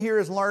here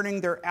is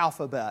learning their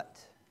alphabet?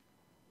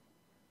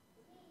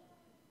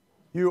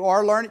 You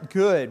are learning?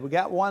 Good. We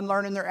got one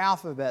learning their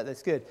alphabet.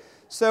 That's good.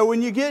 So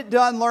when you get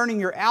done learning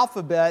your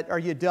alphabet, are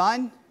you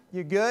done?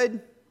 You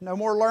good? No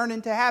more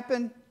learning to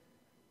happen?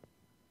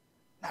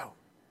 No.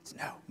 It's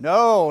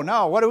no.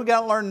 No. What do we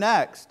got to learn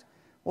next?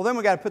 Well, then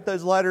we got to put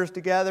those letters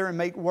together and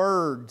make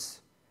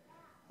words.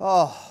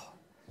 Oh.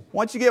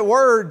 Once you get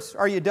words,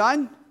 are you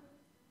done?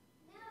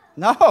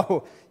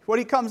 No.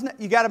 What comes next?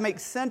 You got to make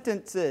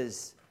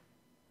sentences.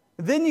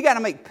 Then you got to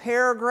make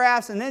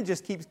paragraphs, and then it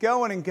just keeps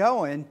going and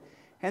going.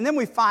 And then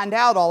we find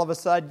out all of a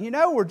sudden,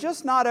 we're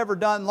just not ever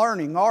done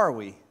learning, are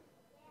we?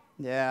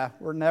 Yeah,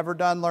 we're never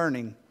done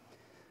learning.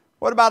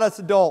 What about us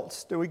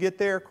adults? Do we get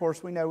there? Of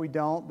course, we know we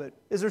don't. But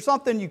is there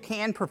something you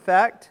can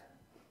perfect?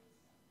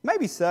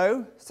 Maybe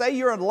so. Say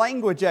you're a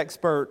language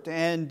expert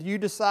and you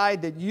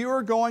decide that you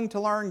are going to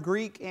learn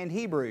Greek and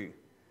Hebrew.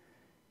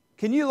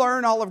 Can you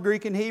learn all of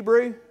Greek and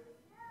Hebrew?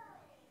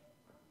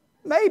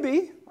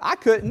 Maybe. I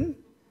couldn't,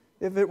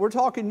 we're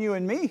talking you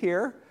and me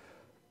here.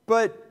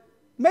 But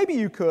maybe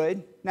you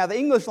could. Now, the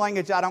English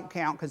language I don't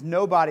count because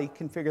nobody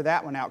can figure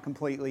that one out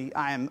completely.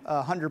 I am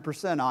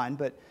 100% on.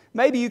 But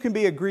maybe you can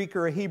be a Greek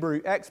or a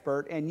Hebrew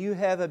expert and you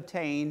have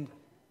obtained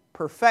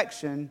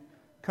perfection,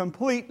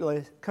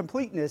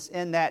 completeness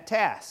in that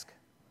task.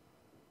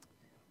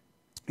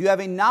 You have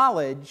a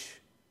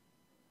knowledge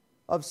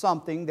of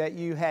something that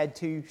you had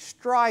to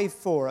strive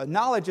for, a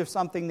knowledge of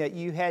something that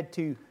you had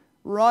to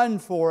run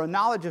for, a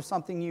knowledge of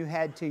something you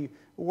had to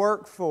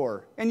work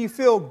for. And you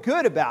feel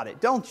good about it,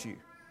 don't you?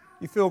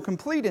 You feel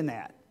complete in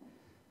that.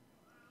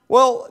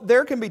 Well,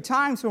 there can be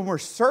times when we're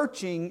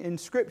searching in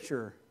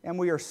Scripture and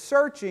we are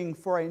searching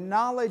for a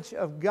knowledge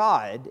of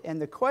God. And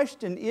the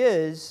question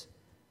is,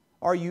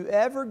 are you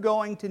ever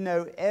going to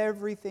know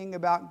everything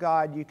about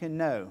God you can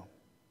know?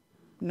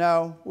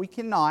 No, we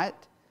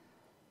cannot.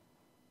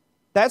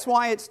 That's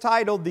why it's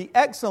titled The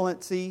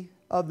Excellency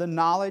of the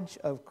Knowledge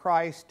of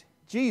Christ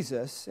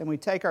Jesus. And we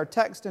take our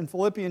text in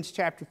Philippians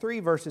chapter 3,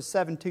 verses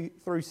 7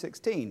 through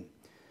 16.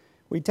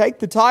 We take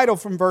the title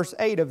from verse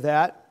 8 of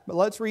that, but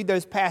let's read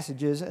those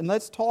passages and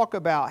let's talk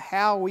about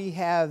how we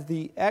have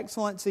the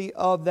excellency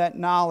of that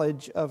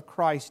knowledge of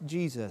Christ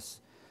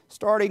Jesus.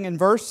 Starting in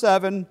verse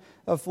 7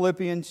 of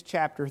Philippians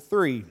chapter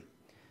 3.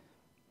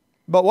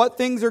 But what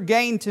things are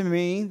gained to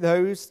me,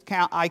 those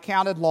I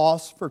counted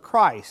loss for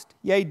Christ.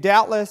 Yea,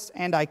 doubtless,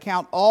 and I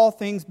count all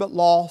things but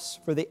loss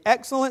for the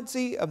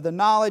excellency of the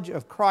knowledge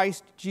of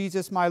Christ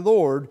Jesus my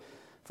Lord,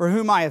 for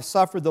whom I have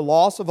suffered the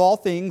loss of all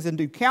things, and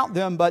do count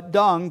them but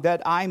dung,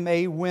 that I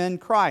may win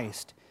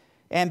Christ,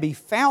 and be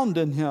found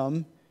in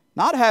Him,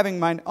 not having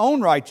mine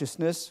own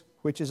righteousness,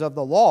 which is of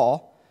the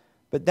law,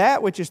 but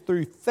that which is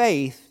through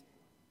faith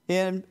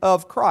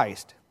of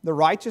Christ, the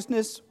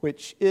righteousness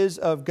which is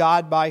of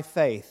God by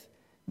faith,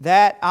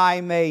 that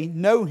I may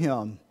know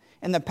Him,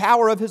 and the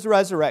power of His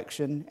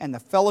resurrection, and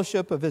the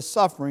fellowship of His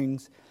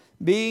sufferings,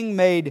 being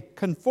made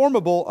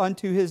conformable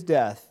unto His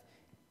death,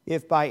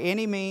 if by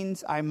any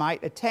means I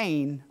might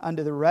attain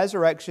unto the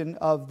resurrection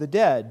of the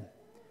dead.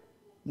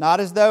 Not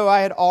as though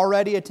I had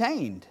already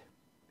attained,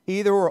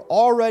 either were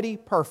already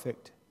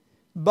perfect,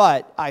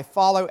 but I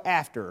follow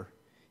after,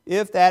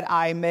 if that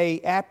I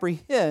may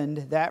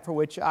apprehend that for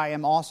which I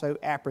am also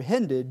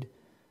apprehended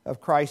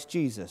of Christ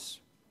Jesus.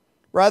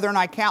 Brethren,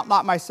 I count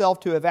not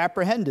myself to have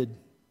apprehended,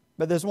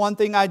 but there's one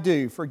thing I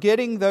do,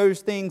 forgetting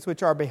those things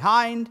which are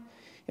behind,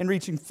 and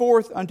reaching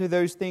forth unto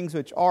those things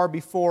which are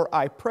before,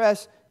 I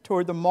press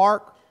toward the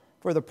mark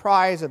for the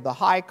prize of the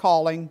high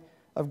calling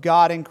of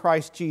God in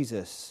Christ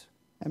Jesus.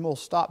 And we'll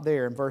stop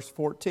there in verse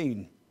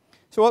 14.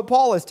 So what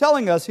Paul is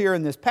telling us here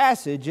in this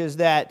passage is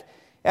that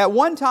at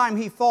one time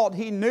he thought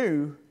he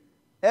knew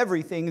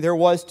everything there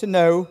was to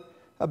know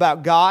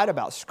about God,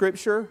 about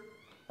Scripture,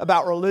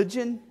 about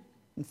religion.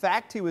 In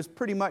fact, he was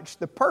pretty much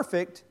the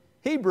perfect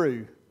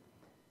Hebrew.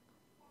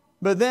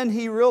 But then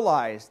he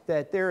realized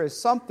that there is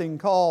something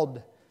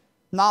called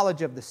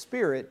knowledge of the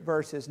Spirit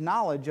versus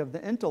knowledge of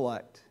the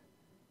intellect.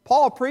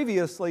 Paul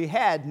previously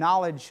had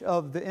knowledge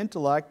of the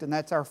intellect, and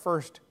that's our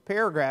first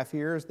paragraph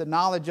here, is the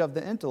knowledge of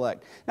the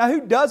intellect. Now,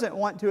 who doesn't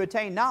want to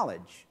attain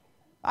knowledge?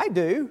 I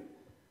do.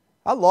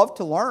 I love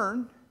to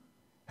learn.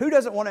 Who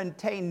doesn't want to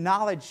attain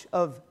knowledge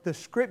of the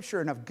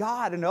Scripture and of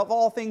God and of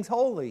all things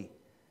holy?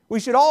 We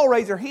should all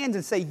raise our hands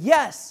and say,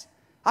 yes,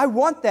 I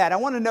want that. I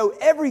want to know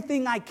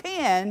everything I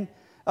can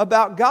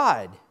about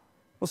God.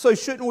 Well, so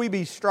shouldn't we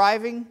be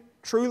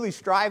truly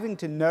striving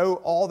to know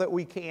all that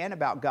we can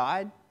about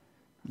God?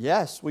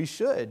 Yes, we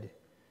should.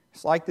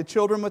 It's like the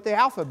children with the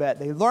alphabet.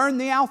 They learn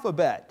the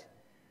alphabet.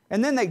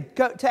 And then they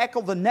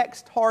tackle the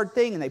next hard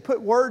thing, and they put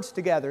words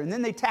together. And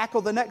then they tackle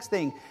the next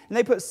thing, and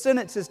they put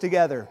sentences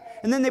together.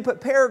 And then they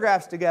put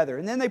paragraphs together.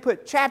 And then they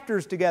put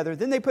chapters together.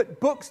 Then they put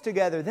books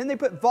together. Then they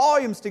put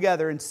volumes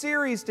together and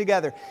series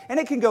together. And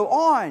it can go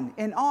on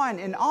and on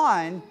and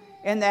on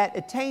in that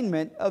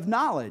attainment of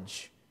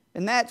knowledge.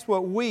 And that's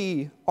what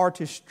we are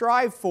to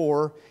strive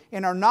for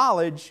in our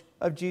knowledge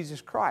of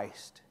Jesus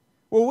Christ.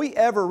 Will we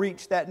ever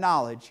reach that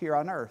knowledge here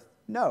on earth?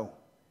 No,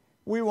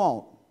 we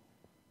won't.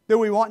 Do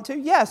we want to?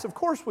 Yes, of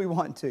course we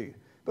want to.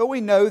 But we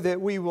know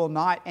that we will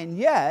not, and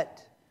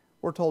yet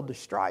we're told to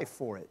strive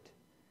for it.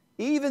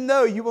 Even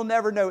though you will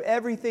never know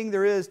everything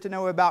there is to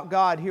know about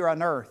God here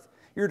on earth,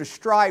 you're to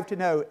strive to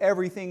know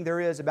everything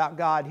there is about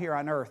God here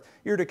on earth.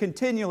 You're to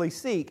continually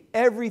seek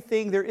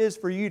everything there is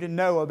for you to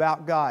know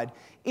about God.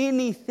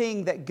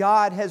 Anything that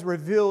God has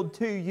revealed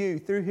to you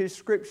through His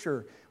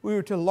Scripture, we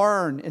are to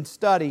learn and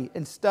study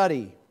and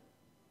study.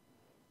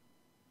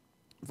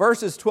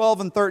 Verses 12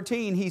 and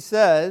 13, he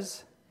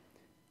says,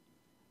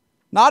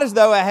 "Not as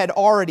though I had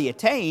already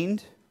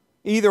attained,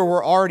 either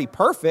were already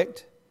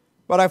perfect,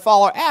 but I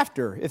follow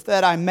after, if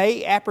that I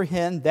may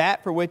apprehend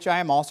that for which I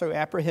am also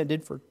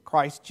apprehended for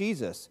Christ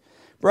Jesus.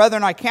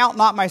 Brethren, I count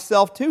not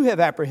myself to have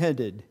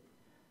apprehended."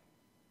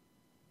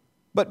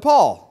 But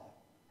Paul,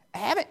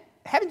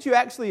 haven't you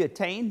actually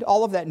attained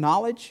all of that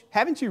knowledge?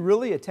 Haven't you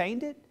really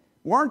attained it?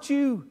 Weren't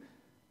you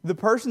the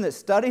person that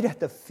studied at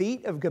the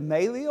feet of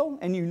Gamaliel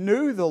and you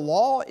knew the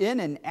law in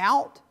and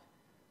out?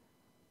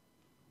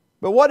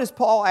 But what is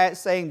Paul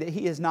saying that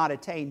he has not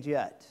attained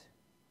yet?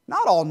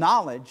 Not all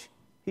knowledge.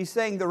 He's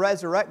saying the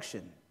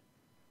resurrection.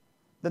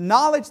 The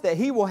knowledge that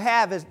he will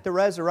have at the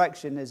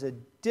resurrection is a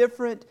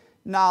different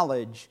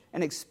knowledge,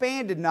 an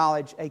expanded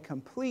knowledge, a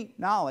complete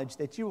knowledge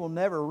that you will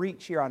never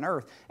reach here on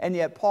earth. And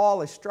yet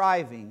Paul is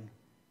striving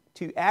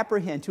to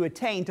apprehend, to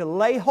attain, to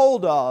lay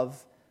hold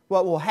of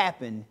what will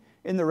happen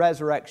in the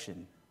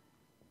resurrection.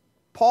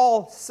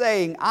 Paul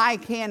saying, I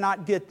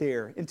cannot get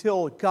there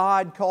until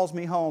God calls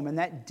me home. And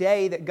that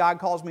day that God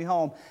calls me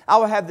home, I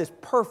will have this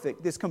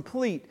perfect, this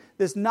complete,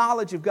 this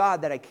knowledge of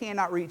God that I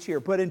cannot reach here.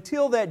 But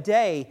until that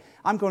day,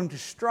 I'm going to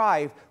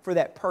strive for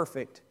that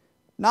perfect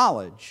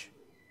knowledge.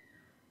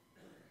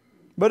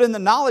 But in the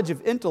knowledge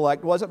of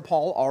intellect, wasn't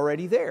Paul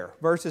already there?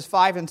 Verses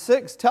 5 and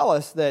 6 tell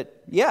us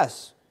that,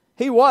 yes,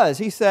 he was.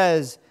 He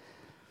says,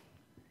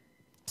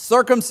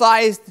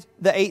 circumcised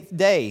the 8th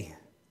day,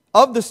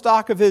 of the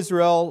stock of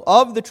Israel,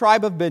 of the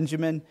tribe of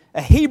Benjamin,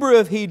 a Hebrew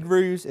of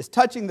Hebrews, as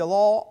touching the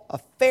law, a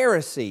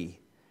Pharisee,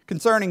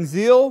 concerning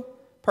zeal,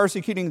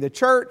 persecuting the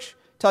church,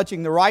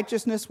 touching the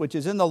righteousness which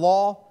is in the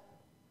law,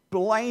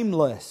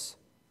 blameless.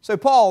 So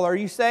Paul, are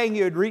you saying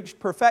you had reached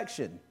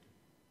perfection?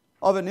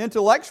 Of an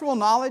intellectual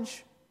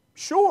knowledge?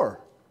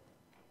 Sure.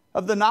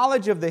 Of the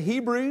knowledge of the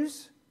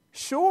Hebrews?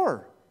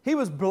 Sure. He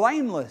was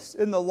blameless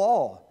in the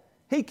law.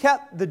 He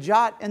kept the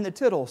jot and the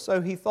tittle,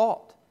 so he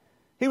thought.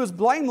 He was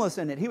blameless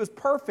in it. He was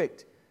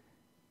perfect.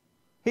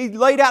 He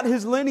laid out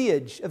his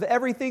lineage of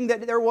everything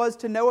that there was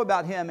to know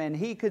about him, and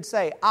he could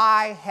say,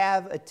 I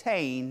have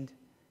attained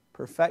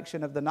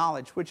perfection of the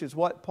knowledge, which is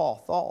what Paul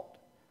thought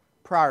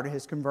prior to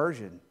his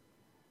conversion.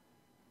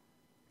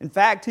 In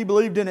fact, he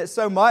believed in it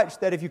so much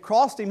that if you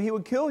crossed him, he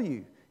would kill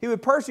you. He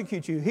would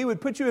persecute you. He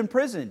would put you in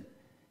prison.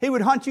 He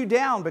would hunt you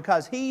down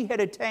because he had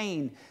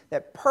attained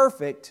that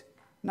perfect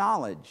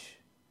knowledge.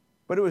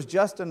 But it was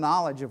just a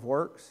knowledge of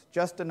works,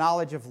 just a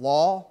knowledge of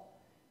law,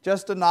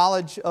 just a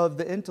knowledge of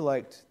the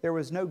intellect. There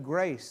was no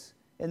grace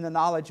in the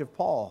knowledge of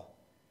Paul.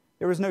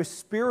 There was no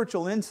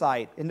spiritual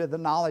insight into the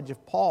knowledge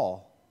of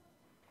Paul.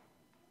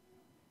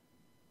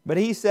 But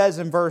he says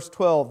in verse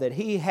 12 that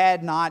he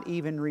had not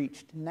even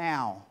reached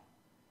now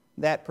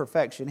that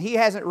perfection. He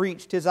hasn't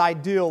reached his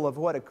ideal of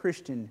what a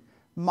Christian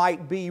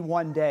might be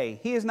one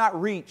day. He has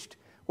not reached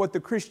what the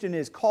Christian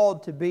is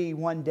called to be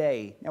one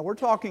day. Now we're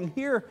talking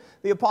here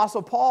the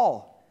Apostle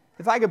Paul.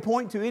 If I could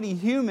point to any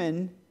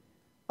human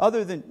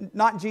other than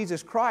not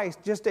Jesus Christ,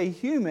 just a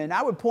human,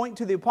 I would point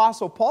to the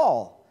Apostle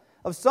Paul,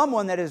 of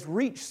someone that has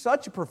reached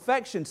such a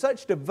perfection,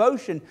 such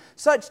devotion,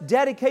 such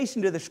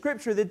dedication to the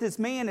Scripture that this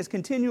man is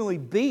continually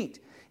beat,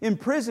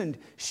 imprisoned,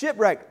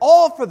 shipwrecked,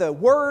 all for the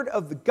word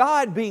of the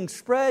God being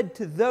spread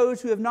to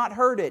those who have not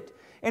heard it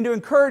and to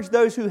encourage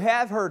those who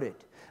have heard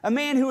it. A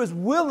man who is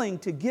willing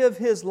to give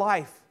his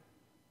life,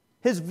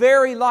 his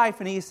very life,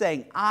 and he's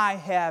saying, I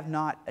have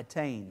not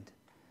attained.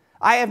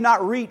 I have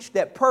not reached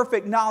that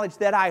perfect knowledge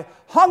that I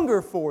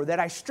hunger for,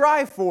 that I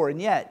strive for,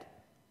 and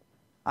yet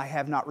I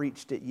have not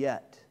reached it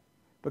yet.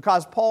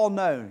 Because Paul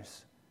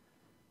knows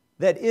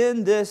that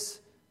in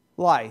this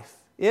life,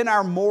 in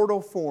our mortal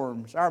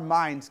forms, our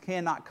minds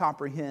cannot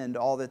comprehend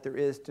all that there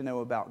is to know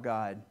about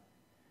God.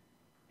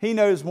 He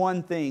knows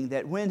one thing,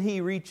 that when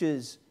he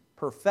reaches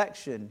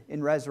perfection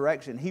in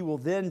resurrection, he will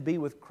then be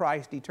with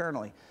Christ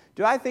eternally.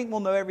 Do I think we'll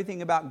know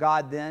everything about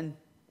God then?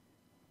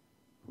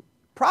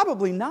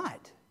 Probably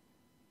not.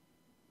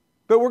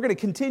 But we're going to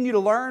continue to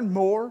learn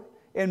more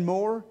and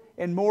more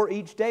and more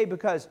each day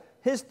because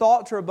His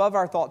thoughts are above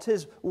our thoughts,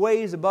 His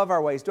ways above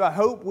our ways. Do I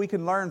hope we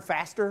can learn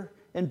faster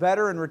and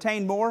better and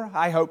retain more?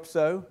 I hope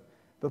so.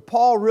 But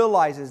Paul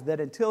realizes that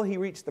until he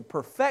reached the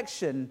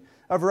perfection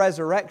of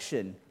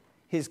resurrection,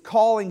 his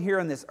calling here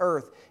on this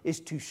earth is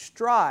to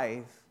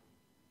strive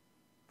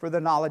for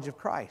the knowledge of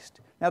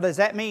Christ. Now, does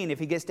that mean if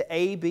he gets to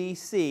A, B,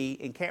 C,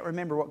 and can't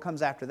remember what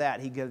comes after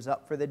that, he gives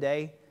up for the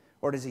day?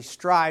 Or does he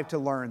strive to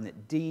learn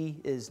that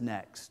D is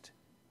next?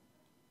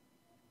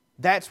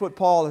 That's what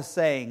Paul is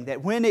saying,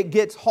 that when it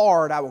gets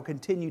hard, I will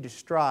continue to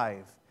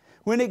strive.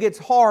 When it gets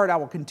hard, I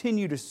will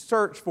continue to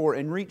search for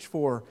and reach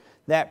for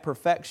that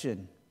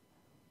perfection.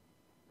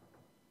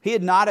 He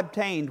had not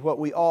obtained what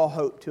we all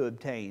hope to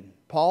obtain.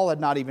 Paul had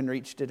not even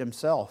reached it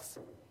himself.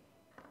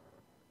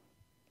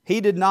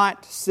 He did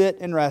not sit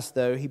and rest,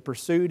 though. He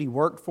pursued, he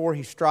worked for,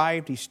 he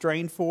strived, he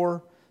strained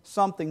for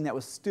something that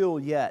was still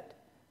yet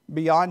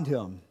beyond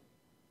him.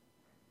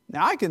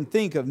 Now, I can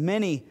think of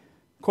many,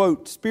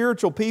 quote,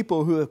 spiritual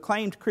people who have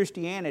claimed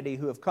Christianity,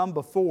 who have come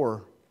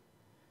before,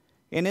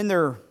 and in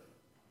their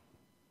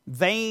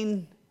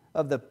vein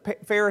of the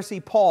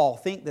Pharisee Paul,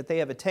 think that they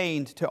have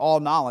attained to all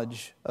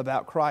knowledge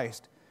about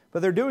Christ.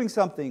 But they're doing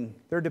something.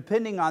 They're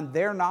depending on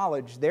their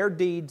knowledge, their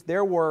deeds,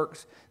 their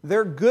works,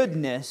 their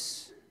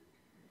goodness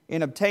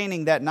in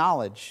obtaining that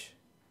knowledge.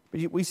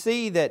 But we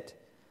see that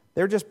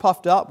they're just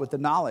puffed up with the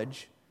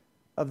knowledge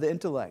of the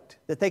intellect,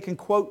 that they can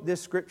quote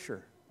this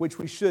scripture, which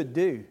we should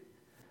do,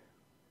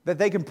 that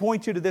they can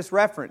point you to this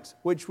reference,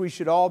 which we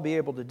should all be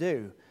able to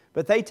do.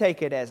 But they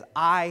take it as,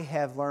 I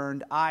have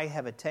learned, I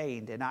have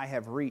attained, and I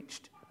have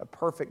reached a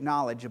perfect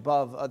knowledge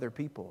above other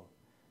people.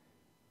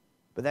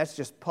 But that's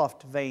just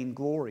puffed vain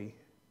glory.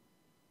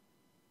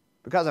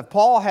 Because if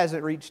Paul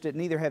hasn't reached it,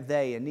 neither have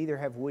they, and neither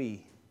have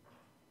we.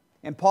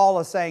 And Paul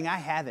is saying, I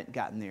haven't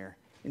gotten there.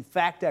 In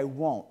fact, I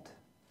won't.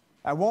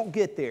 I won't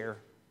get there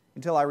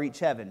until I reach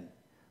heaven.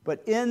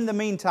 But in the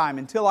meantime,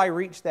 until I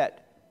reach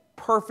that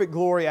perfect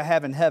glory I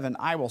have in heaven,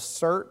 I will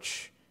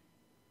search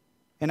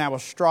and I will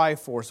strive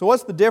for. So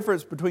what's the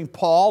difference between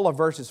Paul of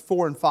verses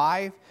 4 and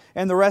 5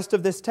 and the rest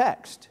of this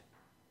text?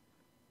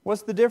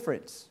 What's the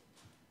difference?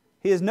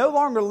 He is no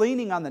longer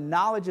leaning on the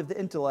knowledge of the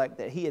intellect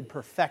that he had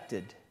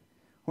perfected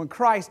when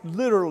Christ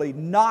literally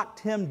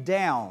knocked him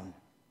down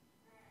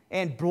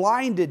and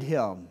blinded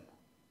him.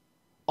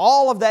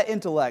 All of that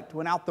intellect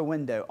went out the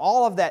window.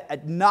 All of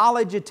that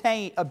knowledge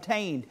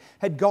obtained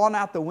had gone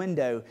out the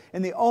window.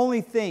 And the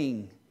only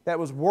thing that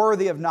was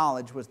worthy of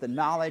knowledge was the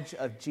knowledge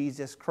of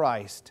Jesus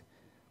Christ.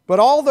 But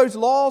all those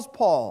laws,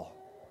 Paul,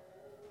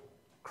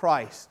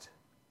 Christ.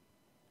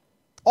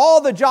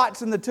 All the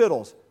jots and the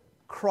tittles,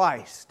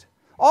 Christ.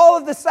 All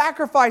of the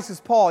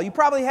sacrifices, Paul, you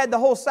probably had the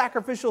whole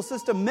sacrificial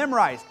system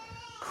memorized.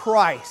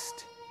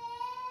 Christ.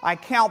 I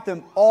count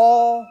them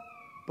all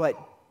but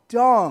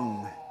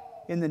dung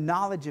in the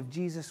knowledge of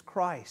Jesus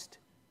Christ.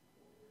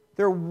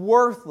 They're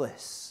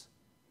worthless.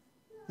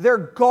 They're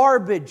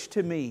garbage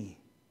to me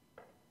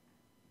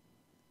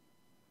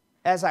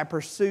as I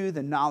pursue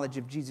the knowledge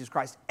of Jesus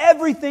Christ.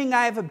 Everything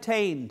I have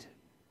obtained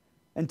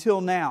until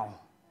now,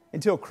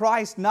 until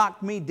Christ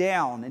knocked me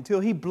down, until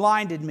He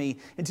blinded me,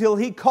 until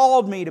He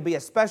called me to be a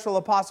special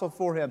apostle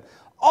for Him,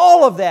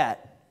 all of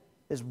that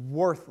is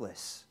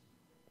worthless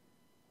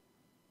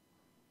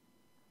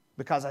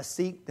because I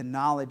seek the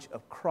knowledge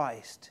of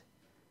Christ.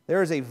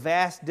 There is a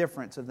vast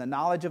difference of the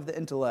knowledge of the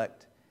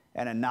intellect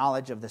and a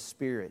knowledge of the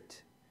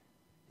Spirit.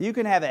 You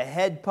can have a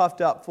head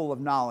puffed up full of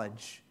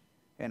knowledge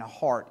and a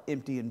heart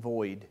empty and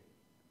void.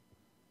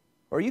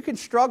 Or you can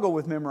struggle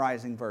with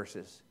memorizing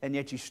verses, and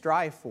yet you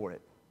strive for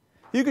it.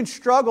 You can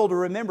struggle to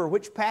remember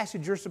which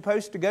passage you're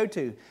supposed to go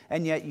to,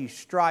 and yet you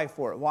strive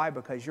for it. Why?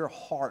 Because your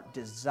heart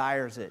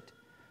desires it.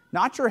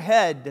 Not your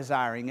head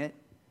desiring it.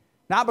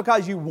 Not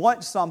because you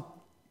want some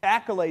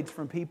accolades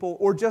from people,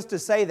 or just to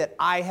say that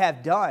I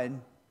have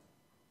done.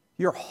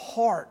 Your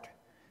heart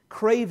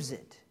craves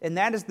it. And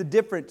that is the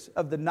difference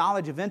of the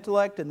knowledge of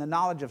intellect and the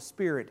knowledge of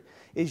spirit,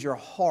 is your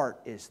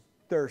heart is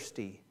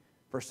thirsty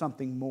for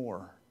something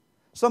more.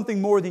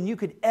 Something more than you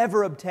could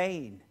ever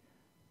obtain.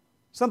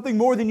 Something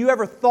more than you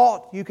ever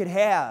thought you could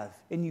have,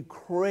 and you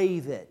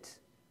crave it.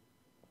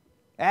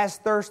 As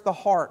thirsts the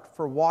heart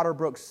for water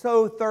brooks,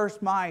 so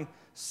thirsts my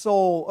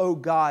soul, O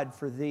God,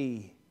 for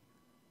Thee.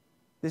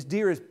 This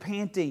deer is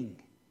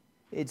panting.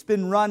 It's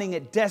been running.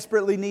 It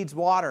desperately needs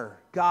water.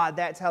 God,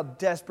 that's how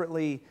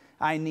desperately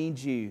I need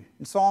You.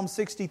 In Psalm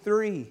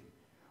 63,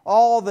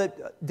 all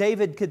that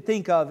David could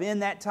think of in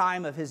that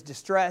time of his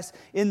distress,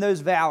 in those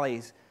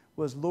valleys,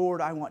 was,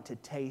 Lord, I want to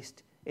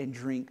taste and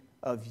drink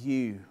of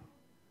You.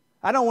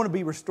 I don't want to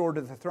be restored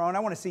to the throne.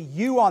 I want to see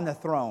You on the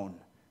throne.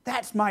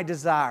 That's my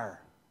desire.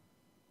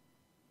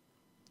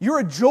 You're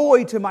a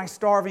joy to my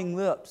starving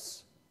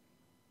lips.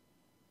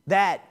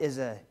 That is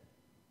a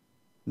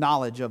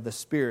knowledge of the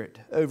Spirit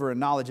over a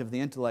knowledge of the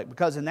intellect.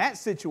 Because in that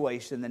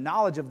situation, the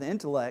knowledge of the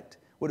intellect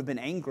would have been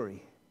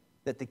angry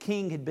that the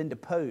king had been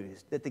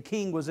deposed, that the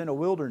king was in a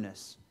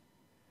wilderness.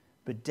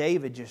 But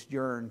David just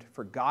yearned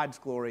for God's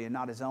glory and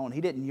not his own.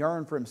 He didn't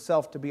yearn for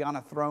himself to be on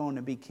a throne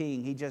and be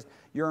king. He just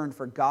yearned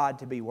for God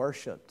to be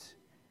worshiped.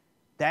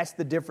 That's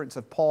the difference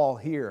of Paul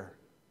here.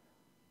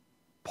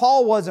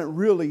 Paul wasn't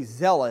really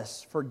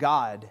zealous for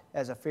God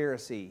as a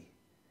Pharisee.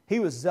 He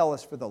was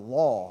zealous for the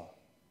law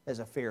as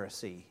a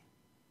Pharisee.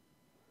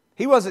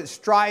 He wasn't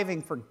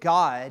striving for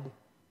God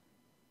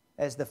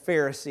as the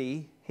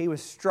Pharisee. He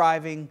was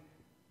striving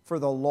for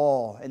the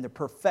law and the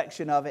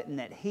perfection of it, and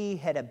that he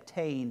had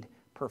obtained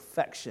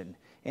perfection.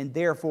 And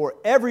therefore,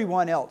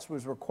 everyone else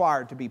was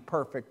required to be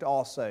perfect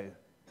also.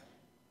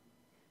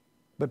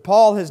 But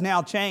Paul has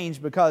now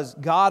changed because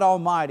God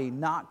Almighty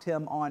knocked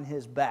him on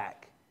his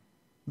back,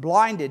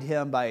 blinded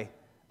him by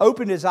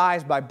opened his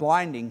eyes by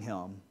blinding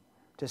him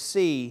to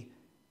see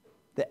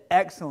the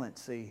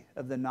excellency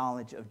of the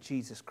knowledge of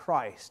Jesus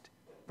Christ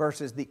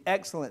versus the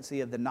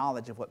excellency of the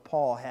knowledge of what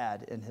Paul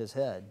had in his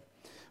head.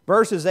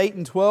 Verses 8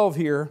 and 12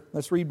 here,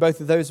 let's read both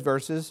of those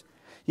verses.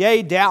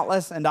 Yea,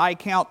 doubtless, and I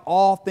count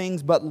all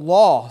things but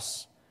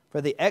loss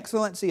for the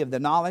excellency of the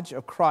knowledge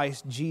of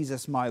Christ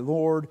Jesus my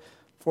Lord,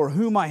 for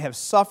whom I have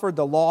suffered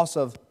the loss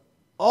of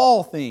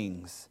all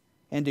things,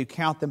 and do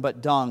count them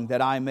but dung,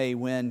 that I may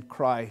win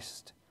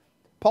Christ.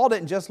 Paul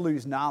didn't just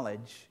lose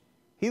knowledge.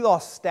 He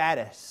lost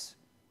status.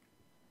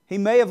 He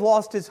may have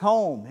lost his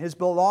home, his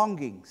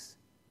belongings.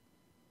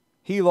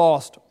 He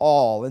lost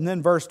all. And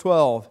then verse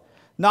 12,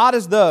 not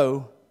as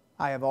though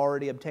I have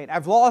already obtained.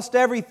 I've lost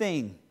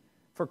everything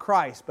for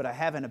Christ, but I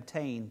haven't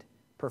obtained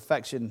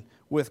perfection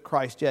with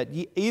Christ yet.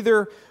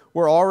 Either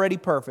we're already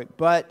perfect,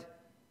 but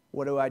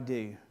what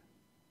do?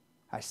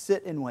 I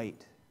sit and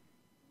wait.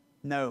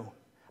 No,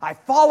 I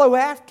follow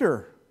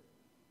after,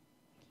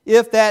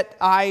 if that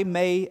I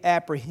may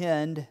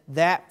apprehend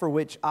that for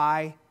which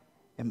I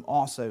am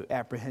also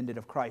apprehended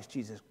of Christ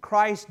Jesus.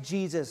 Christ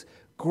Jesus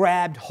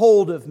grabbed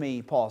hold of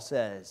me, Paul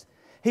says.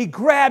 He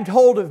grabbed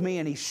hold of me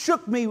and He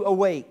shook me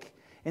awake,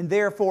 and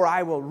therefore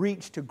I will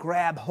reach to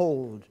grab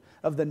hold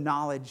of the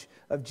knowledge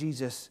of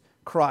Jesus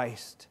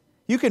Christ.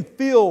 You can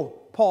feel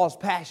Paul's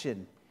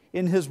passion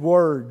in his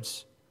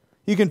words.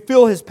 You can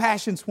feel his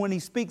passions when he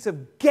speaks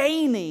of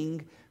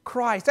gaining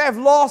Christ. I have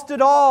lost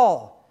it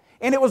all,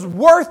 and it was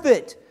worth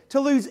it to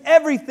lose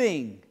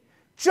everything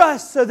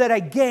just so that I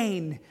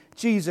gain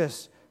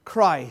Jesus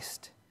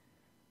Christ.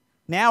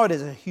 Now it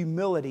is a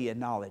humility in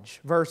knowledge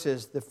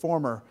versus the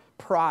former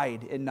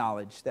pride in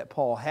knowledge that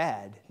Paul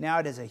had. Now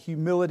it is a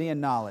humility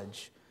in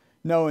knowledge,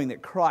 knowing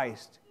that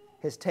Christ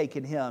has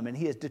taken him and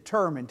he is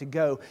determined to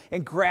go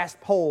and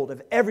grasp hold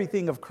of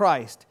everything of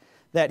Christ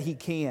that he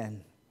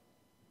can.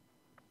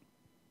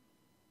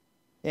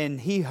 And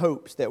he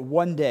hopes that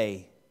one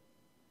day,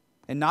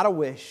 and not a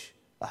wish,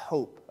 a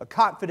hope, a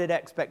confident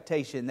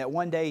expectation that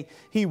one day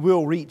he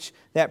will reach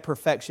that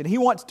perfection. He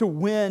wants to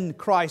win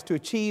Christ, to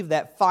achieve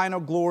that final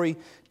glory,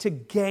 to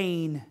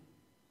gain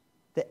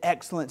the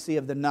excellency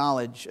of the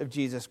knowledge of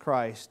Jesus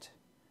Christ.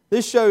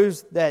 This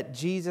shows that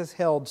Jesus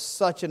held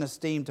such an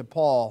esteem to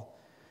Paul.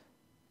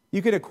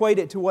 You can equate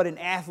it to what an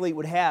athlete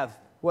would have,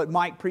 what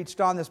Mike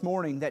preached on this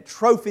morning, that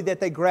trophy that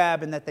they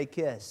grab and that they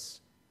kiss.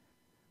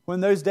 When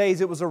in those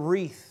days it was a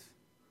wreath.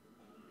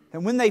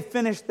 And when they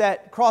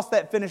crossed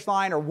that finish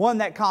line or won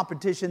that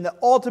competition, the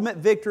ultimate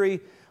victory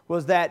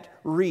was that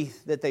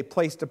wreath that they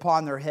placed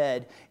upon their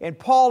head. And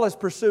Paul is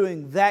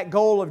pursuing that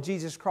goal of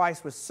Jesus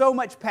Christ with so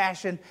much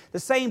passion, the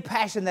same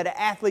passion that an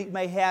athlete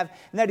may have,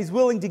 and that he's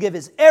willing to give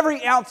his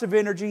every ounce of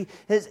energy,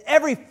 his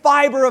every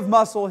fiber of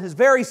muscle, his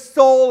very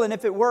soul, and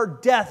if it were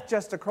death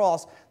just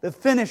across the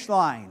finish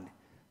line.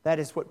 That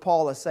is what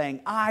Paul is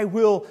saying. I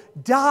will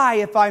die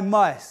if I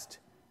must,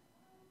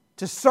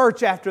 to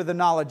search after the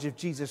knowledge of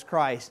Jesus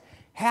Christ.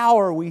 How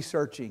are we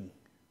searching?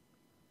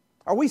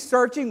 Are we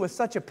searching with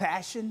such a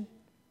passion?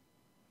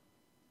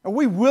 Are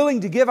we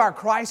willing to give our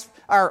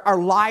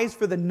lives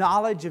for the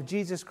knowledge of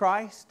Jesus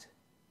Christ?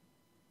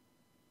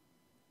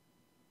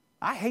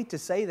 I hate to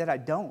say that I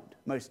don't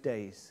most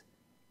days.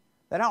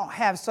 That I don't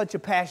have such a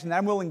passion that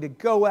I'm willing to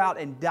go out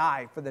and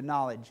die for the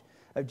knowledge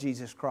of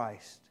Jesus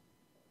Christ.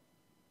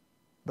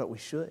 But we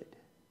should.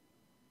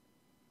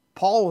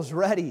 Paul was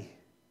ready,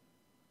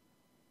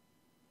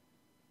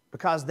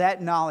 because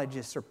that knowledge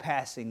is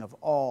surpassing of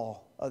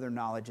all other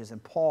knowledges.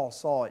 And Paul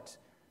saw its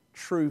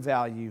true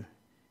value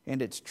and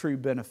its true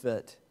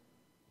benefit.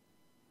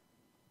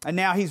 And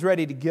now he's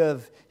ready to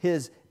give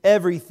his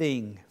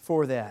everything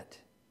for that.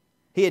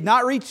 He had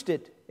not reached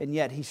it, and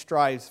yet he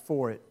strives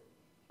for it.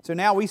 So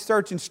now we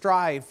search and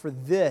strive for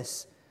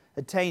this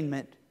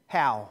attainment.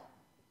 How?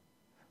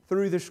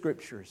 Through the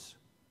Scriptures.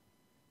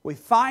 We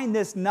find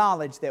this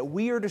knowledge that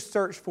we are to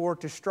search for,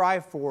 to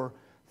strive for,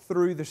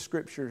 through the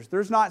Scriptures.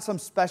 There's not some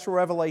special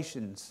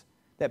revelations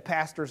that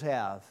pastors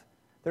have.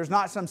 There's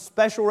not some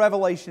special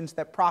revelations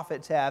that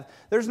prophets have.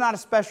 There's not a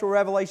special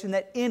revelation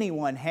that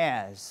anyone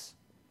has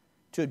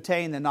to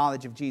obtain the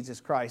knowledge of Jesus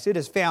Christ. It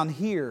is found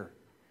here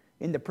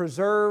in the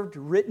preserved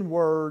written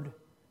Word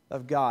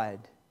of God.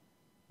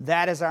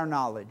 That is our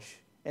knowledge,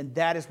 and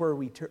that is where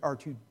we are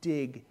to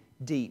dig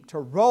deep, to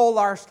roll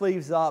our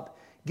sleeves up,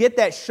 get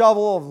that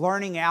shovel of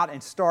learning out,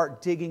 and start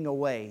digging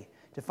away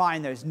to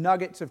find those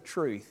nuggets of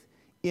truth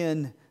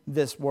in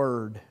this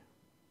Word.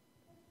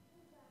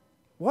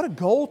 What a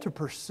goal to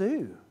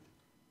pursue.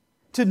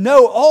 To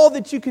know all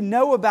that you can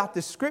know about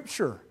the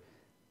Scripture.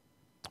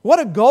 What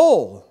a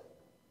goal.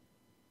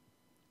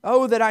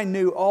 Oh, that I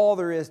knew all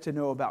there is to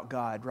know about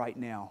God right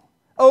now.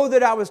 Oh,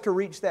 that I was to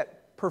reach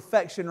that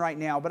perfection right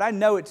now. But I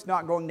know it's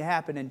not going to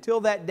happen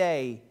until that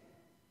day.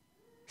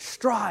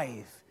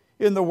 Strive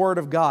in the Word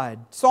of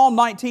God. Psalm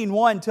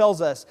 19:1 tells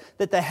us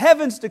that the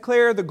heavens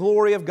declare the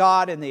glory of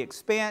God, and the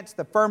expanse,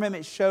 the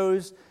firmament,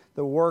 shows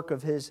the work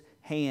of His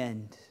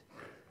hand.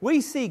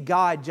 We see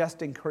God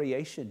just in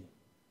creation.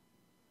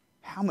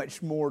 How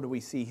much more do we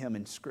see Him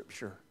in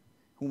Scripture?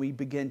 when we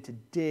begin to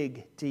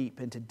dig deep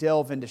and to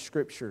delve into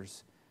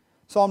Scriptures.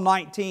 Psalm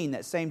 19,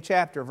 that same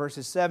chapter,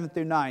 verses 7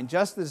 through 9.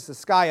 Just as the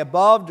sky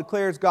above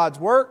declares God's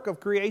work of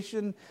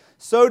creation,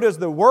 so does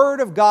the Word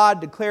of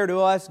God declare to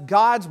us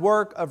God's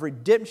work of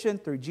redemption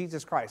through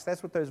Jesus Christ.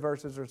 That's what those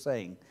verses are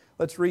saying.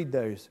 Let's read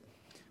those.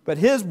 But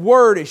His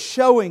Word is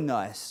showing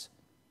us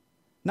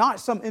not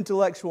some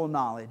intellectual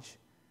knowledge,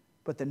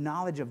 but the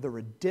knowledge of the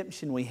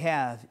redemption we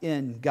have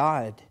in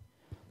God.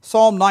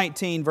 Psalm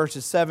 19,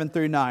 verses 7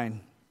 through 9.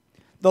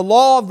 The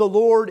law of the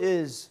Lord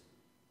is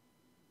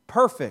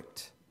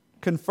perfect,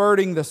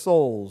 converting the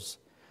souls.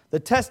 The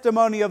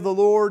testimony of the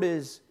Lord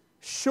is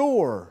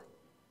sure,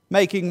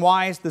 making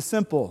wise the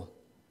simple.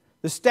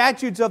 The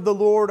statutes of the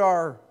Lord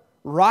are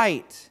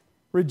right,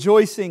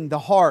 rejoicing the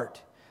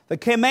heart. The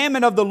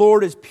commandment of the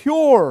Lord is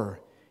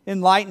pure,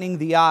 enlightening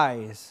the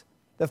eyes.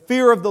 The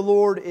fear of the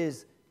Lord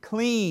is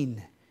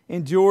clean,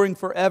 enduring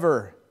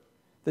forever.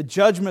 The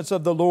judgments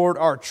of the Lord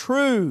are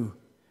true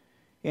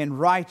and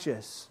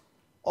righteous.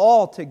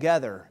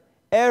 Altogether,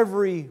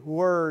 every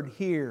word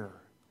here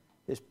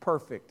is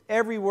perfect.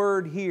 Every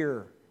word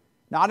here,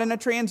 not in a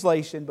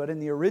translation, but in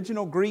the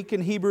original Greek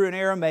and Hebrew and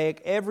Aramaic,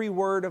 every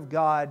word of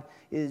God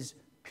is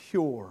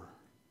pure.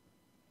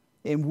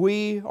 And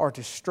we are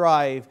to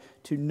strive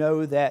to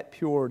know that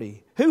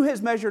purity. Who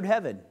has measured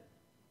heaven?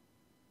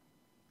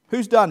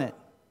 Who's done it?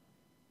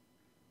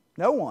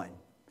 No one.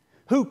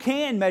 Who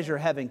can measure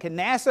heaven? Can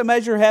NASA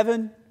measure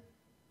heaven?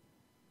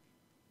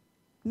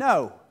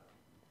 No.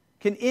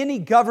 Can any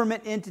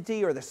government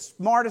entity or the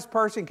smartest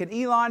person, can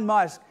Elon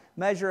Musk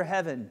measure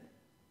heaven?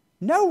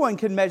 No one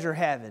can measure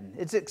heaven.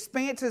 Its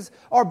expanses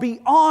are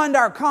beyond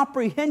our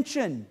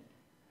comprehension.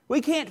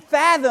 We can't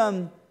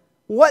fathom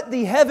what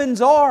the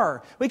heavens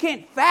are. We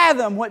can't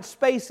fathom what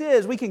space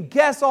is. We can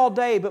guess all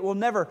day, but we'll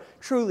never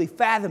truly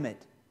fathom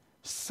it.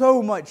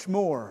 So much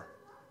more.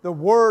 The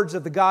words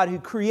of the God who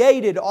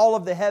created all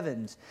of the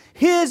heavens.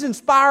 His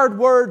inspired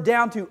word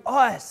down to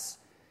us.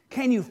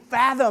 Can you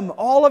fathom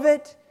all of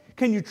it?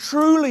 Can you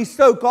truly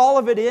soak all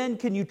of it in?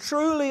 Can you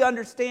truly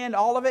understand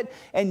all of it?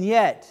 And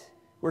yet,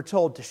 we're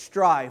told to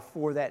strive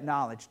for that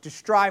knowledge, to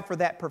strive for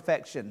that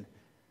perfection.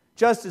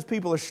 Just as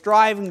people are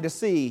striving to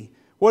see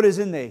what is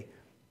in the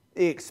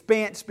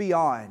expanse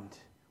beyond,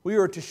 we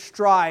are to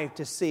strive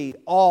to see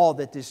all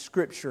that this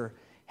Scripture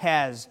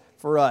has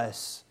for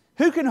us.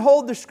 Who can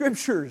hold the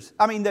Scriptures?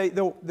 I mean,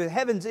 the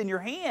heavens in your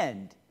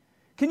hand.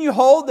 Can you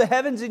hold the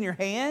heavens in your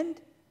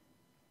hand?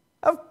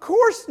 Of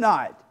course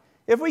not.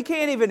 If we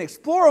can't even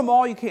explore them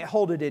all, you can't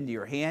hold it into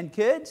your hand,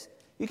 kids.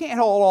 You can't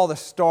hold all the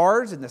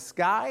stars in the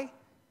sky.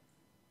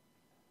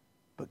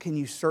 But can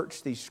you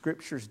search these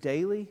Scriptures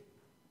daily?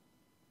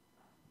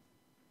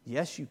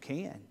 Yes, you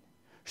can.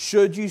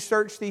 Should you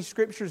search these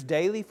Scriptures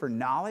daily for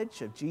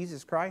knowledge of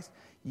Jesus Christ?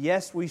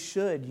 Yes, we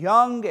should.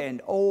 Young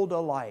and old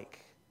alike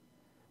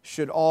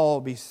should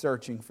all be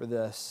searching for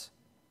this.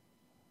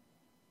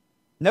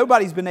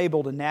 Nobody's been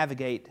able to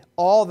navigate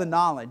all the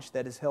knowledge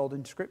that is held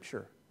in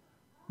Scripture.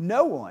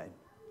 No one.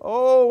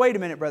 Oh, wait a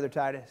minute, Brother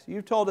Titus.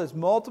 You've told us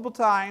multiple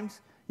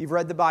times you've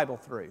read the Bible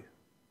through.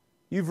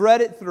 You've read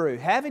it through.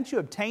 Haven't you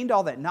obtained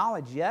all that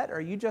knowledge yet? Are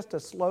you just a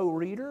slow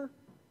reader?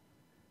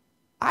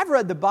 I've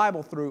read the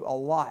Bible through a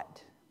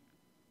lot.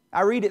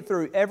 I read it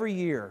through every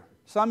year.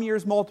 Some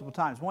years multiple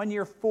times. 1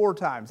 year 4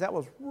 times. That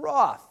was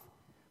rough.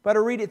 But I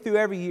read it through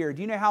every year.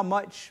 Do you know how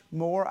much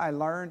more I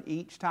learn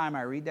each time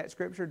I read that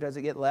Scripture? Does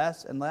it get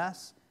less and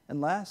less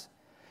and less?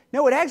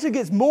 No, it actually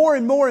gets more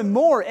and more and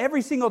more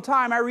every single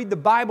time I read the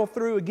Bible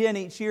through again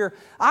each year.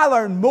 I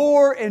learn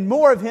more and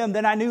more of Him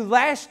than I knew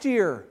last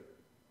year.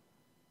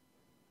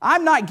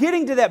 I'm not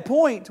getting to that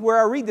point where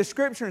I read the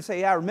Scripture and say,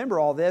 yeah, I remember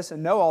all this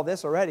and know all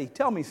this already.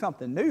 Tell me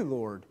something new,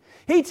 Lord.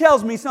 He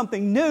tells me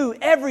something new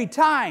every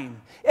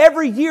time.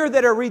 Every year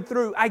that I read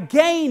through, I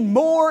gain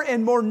more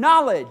and more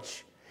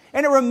knowledge.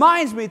 And it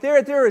reminds me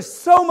that there is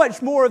so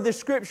much more of this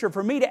Scripture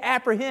for me to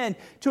apprehend,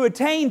 to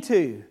attain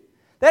to,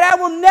 that I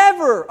will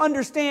never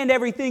understand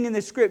everything in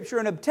the Scripture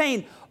and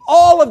obtain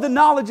all of the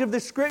knowledge of the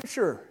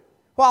Scripture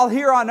while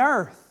here on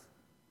earth.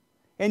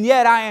 And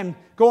yet I am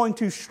going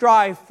to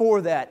strive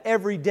for that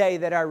every day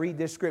that I read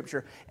this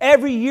Scripture.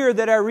 Every year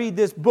that I read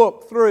this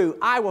book through,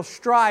 I will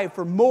strive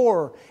for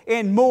more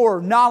and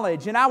more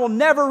knowledge. And I will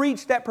never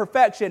reach that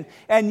perfection,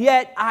 and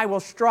yet I will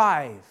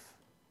strive.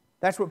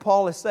 That's what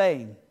Paul is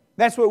saying.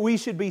 That's what we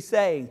should be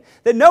saying.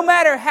 That no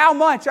matter how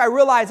much I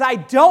realize I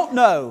don't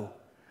know,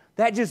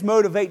 that just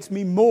motivates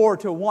me more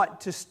to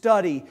want to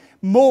study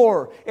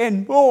more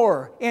and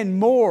more and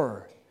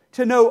more.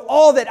 To know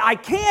all that I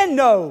can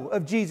know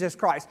of Jesus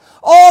Christ.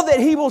 All that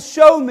He will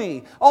show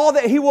me. All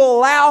that He will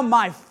allow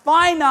my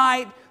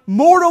finite,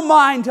 mortal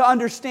mind to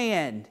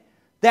understand.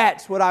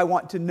 That's what I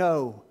want to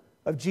know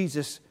of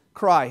Jesus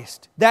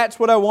Christ. That's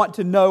what I want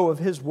to know of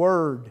His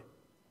Word.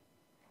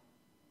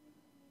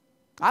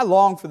 I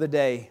long for the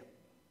day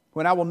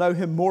when I will know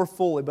Him more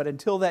fully. But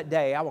until that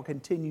day, I will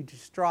continue to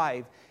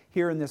strive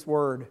here in this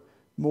Word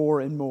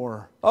more and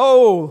more.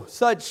 Oh,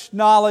 such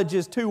knowledge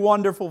is too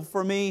wonderful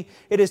for me.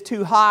 It is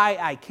too high.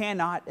 I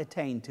cannot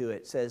attain to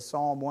it, says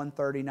Psalm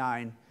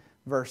 139,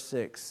 verse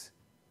 6.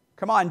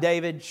 Come on,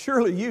 David,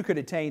 surely you could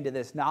attain to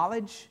this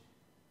knowledge.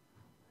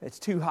 It's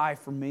too high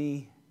for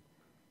me.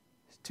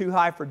 It's too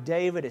high for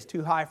David. It's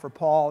too high for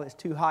Paul. It's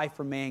too high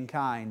for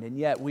mankind. And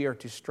yet we are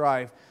to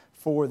strive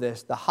for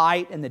this. The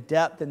height and the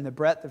depth and the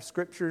breadth of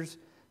Scriptures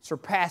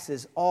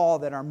surpasses all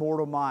that our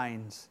mortal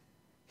minds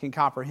can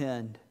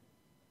comprehend.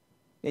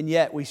 And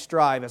yet we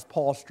strive, as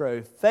Paul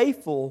strove,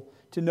 faithful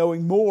to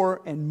knowing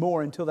more and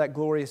more until that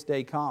glorious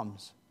day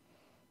comes.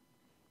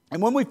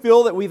 And when we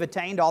feel that we've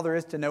attained all there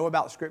is to know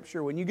about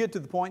Scripture, when you get to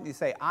the point you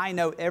say, I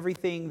know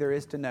everything there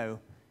is to know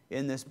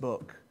in this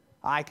book,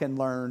 I can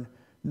learn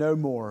no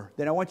more,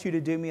 then I want you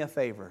to do me a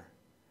favor.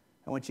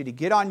 I want you to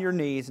get on your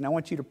knees and I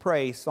want you to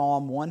pray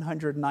Psalm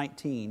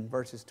 119,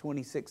 verses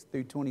 26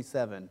 through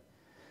 27.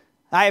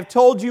 I have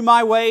told you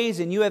my ways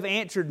and you have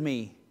answered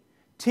me.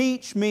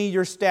 Teach me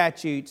your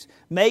statutes.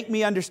 Make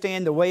me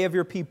understand the way of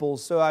your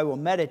peoples, so I will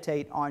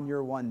meditate on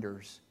your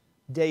wonders.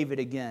 David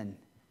again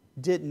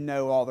didn't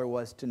know all there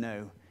was to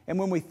know. And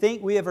when we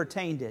think we have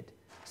attained it,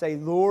 say,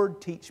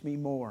 Lord, teach me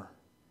more.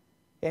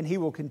 And He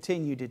will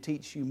continue to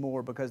teach you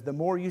more, because the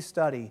more you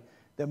study,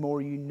 the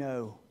more you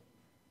know.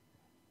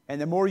 And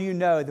the more you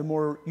know, the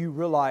more you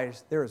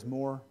realize there is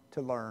more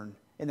to learn.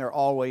 And there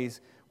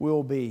always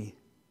will be.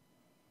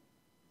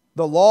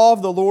 The law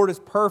of the Lord is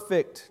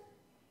perfect.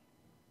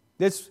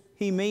 This,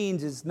 he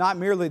means, is not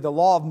merely the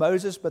law of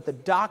Moses, but the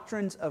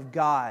doctrines of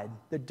God.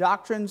 The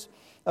doctrines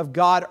of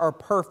God are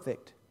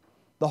perfect.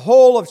 The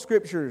whole of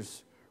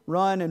Scripture's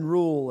run and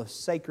rule of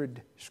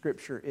sacred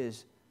Scripture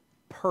is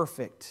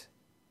perfect.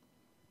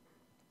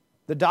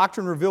 The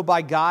doctrine revealed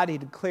by God, He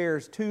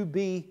declares to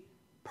be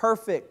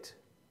perfect.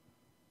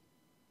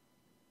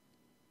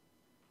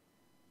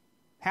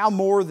 How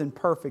more than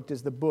perfect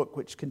is the book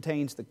which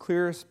contains the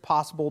clearest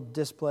possible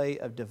display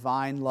of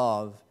divine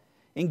love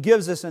and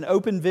gives us an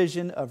open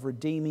vision of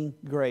redeeming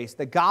grace.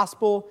 The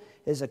gospel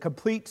is a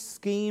complete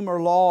scheme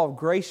or law of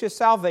gracious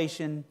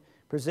salvation,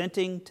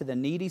 presenting to the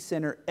needy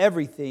sinner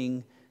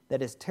everything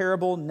that his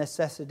terrible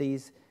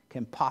necessities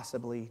can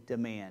possibly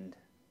demand.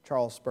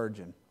 Charles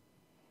Spurgeon.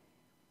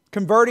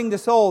 Converting the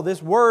soul.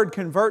 This word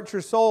converts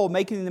your soul,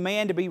 making the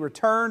man to be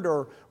returned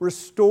or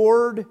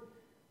restored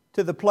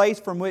to the place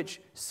from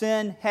which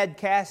sin had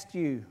cast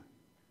you.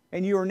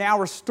 And you are now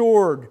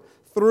restored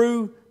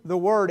through the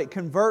Word. It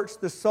converts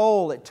the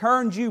soul. It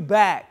turns you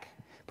back,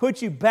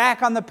 puts you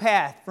back on the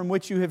path from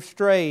which you have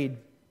strayed.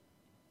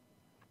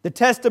 The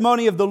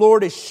testimony of the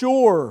Lord is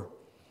sure.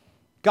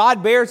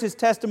 God bears His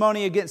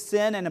testimony against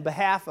sin and in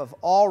behalf of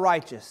all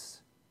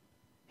righteous.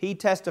 He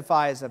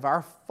testifies of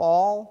our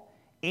fall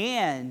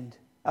and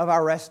of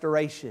our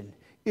restoration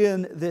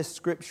in this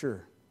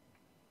Scripture.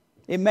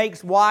 It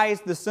makes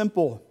wise the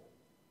simple,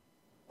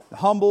 the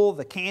humble,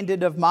 the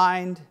candid of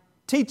mind.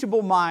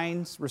 Teachable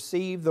minds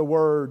receive the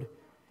Word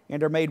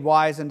and are made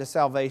wise unto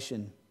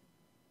salvation.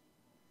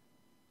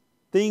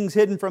 Things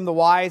hidden from the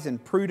wise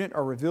and prudent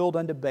are revealed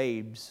unto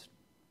babes,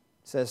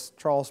 says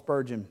Charles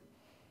Spurgeon.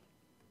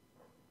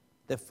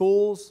 The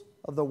fools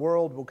of the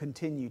world will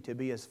continue to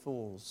be as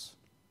fools,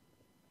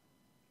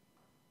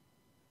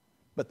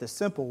 but the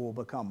simple will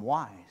become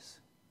wise.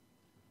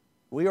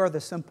 We are the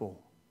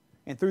simple,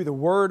 and through the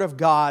Word of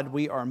God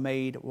we are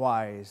made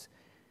wise.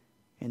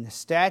 And the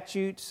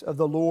statutes of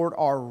the Lord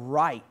are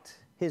right.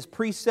 His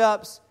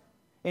precepts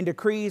and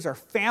decrees are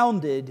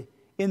founded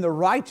in the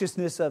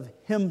righteousness of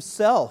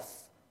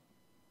Himself.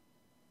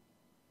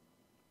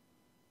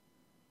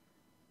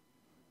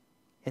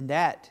 And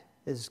that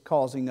is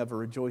causing of a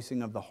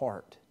rejoicing of the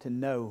heart, to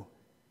know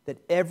that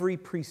every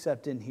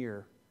precept in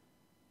here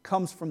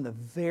comes from the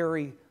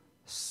very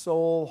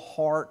soul,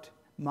 heart,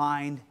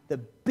 mind, the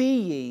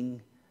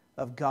being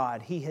of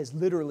God. He has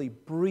literally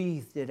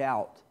breathed it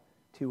out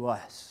to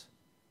us,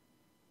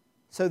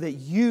 so that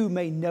you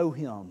may know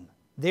Him.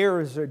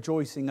 There is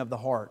rejoicing of the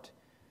heart.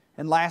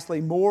 And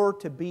lastly, more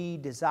to be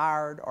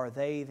desired are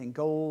they than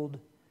gold,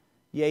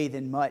 yea,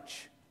 than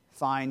much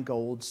fine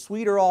gold,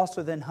 sweeter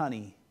also than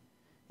honey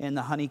in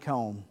the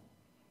honeycomb.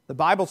 The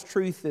Bible's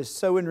truth is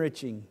so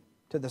enriching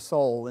to the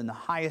soul in the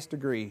highest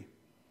degree.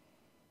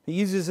 He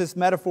uses this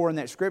metaphor in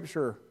that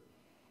Scripture.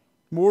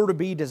 More to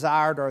be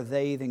desired are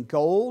they than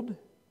gold,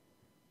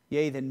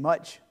 yea, than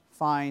much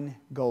fine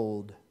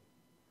gold.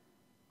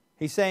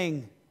 He's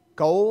saying,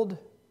 gold,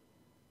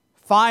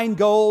 fine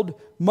gold,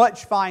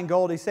 much fine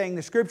gold. He's saying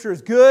the Scripture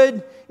is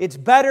good, it's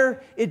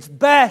better, it's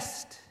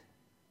best.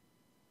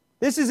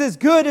 This is as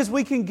good as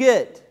we can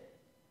get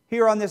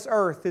here on this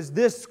earth, is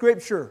this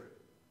Scripture.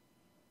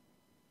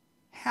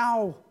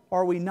 How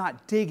are we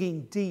not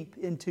digging deep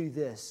into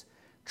this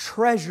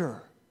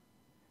treasure?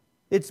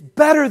 It's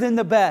better than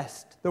the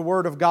best, the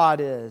Word of God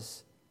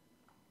is.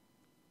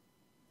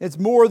 It's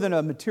more than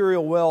a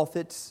material wealth,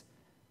 it's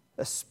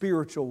a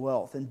spiritual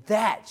wealth, and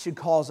that should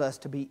cause us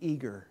to be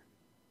eager.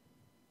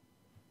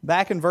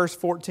 Back in verse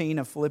 14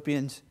 of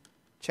Philippians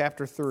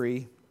chapter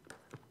 3,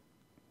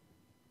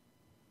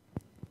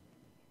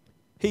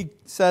 he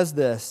says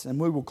this, and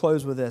we will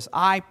close with this.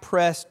 I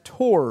press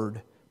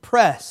toward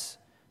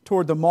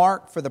the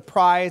mark for the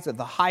prize of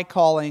the high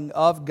calling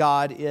of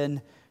God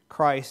in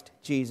Christ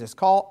Jesus.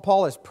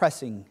 Paul is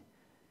pressing.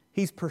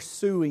 He's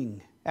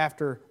pursuing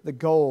after the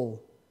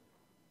goal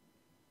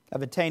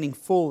of attaining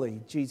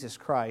fully Jesus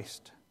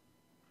Christ.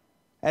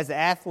 As the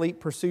athlete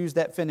pursues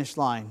that finish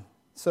line,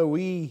 so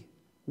we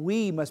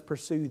must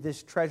pursue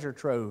this treasure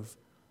trove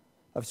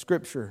of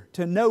Scripture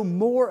to know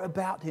more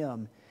about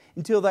Him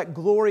until that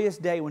glorious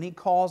day when He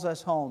calls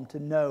us home to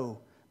know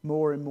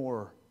more and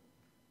more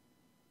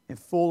and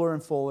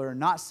fuller,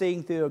 not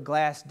seeing through a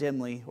glass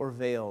dimly or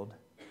veiled,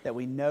 that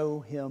we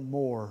know Him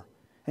more.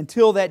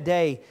 Until that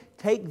day,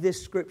 take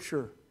this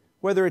Scripture,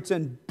 whether it's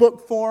in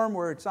book form,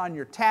 or it's on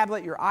your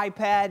tablet, your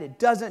iPad, it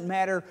doesn't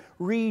matter.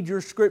 Read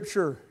your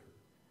Scripture.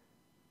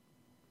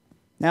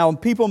 Now, when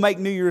people make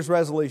New Year's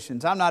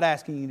resolutions, I'm not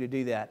asking you to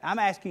do that. I'm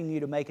asking you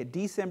to make a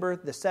December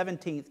the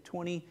 17th,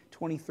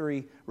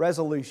 2023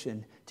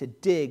 resolution to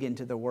dig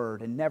into the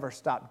Word and never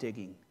stop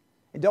digging.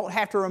 And don't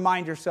have to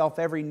remind yourself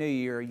every new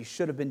year you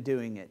should have been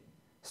doing it.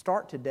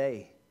 Start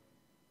today.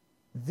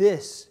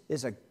 This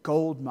is a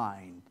gold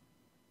mine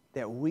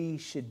that we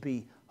should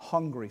be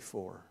hungry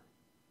for.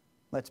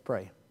 Let's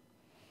pray.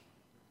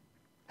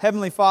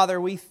 Heavenly Father,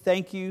 we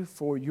thank You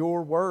for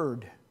Your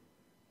Word.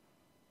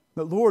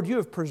 But Lord, You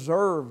have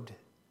preserved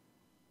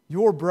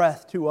Your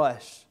breath to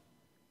us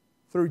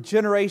through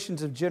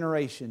generations of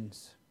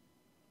generations.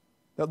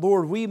 That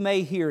Lord, we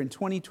may here in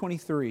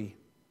 2023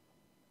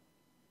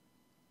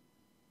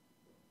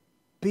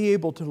 be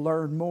able to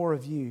learn more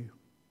of You.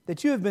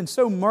 That You have been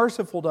so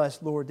merciful to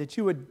us, Lord, that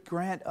You would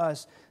grant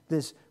us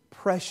this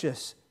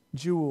precious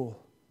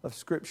jewel of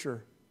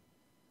Scripture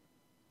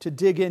to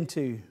dig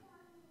into,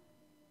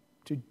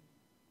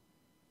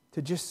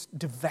 to just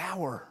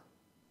devour.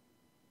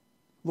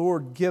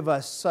 Lord, give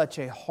us such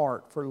a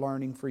heart for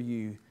learning for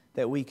You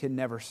that we can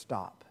never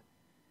stop.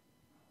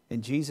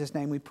 In Jesus'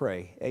 name we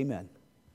pray. Amen.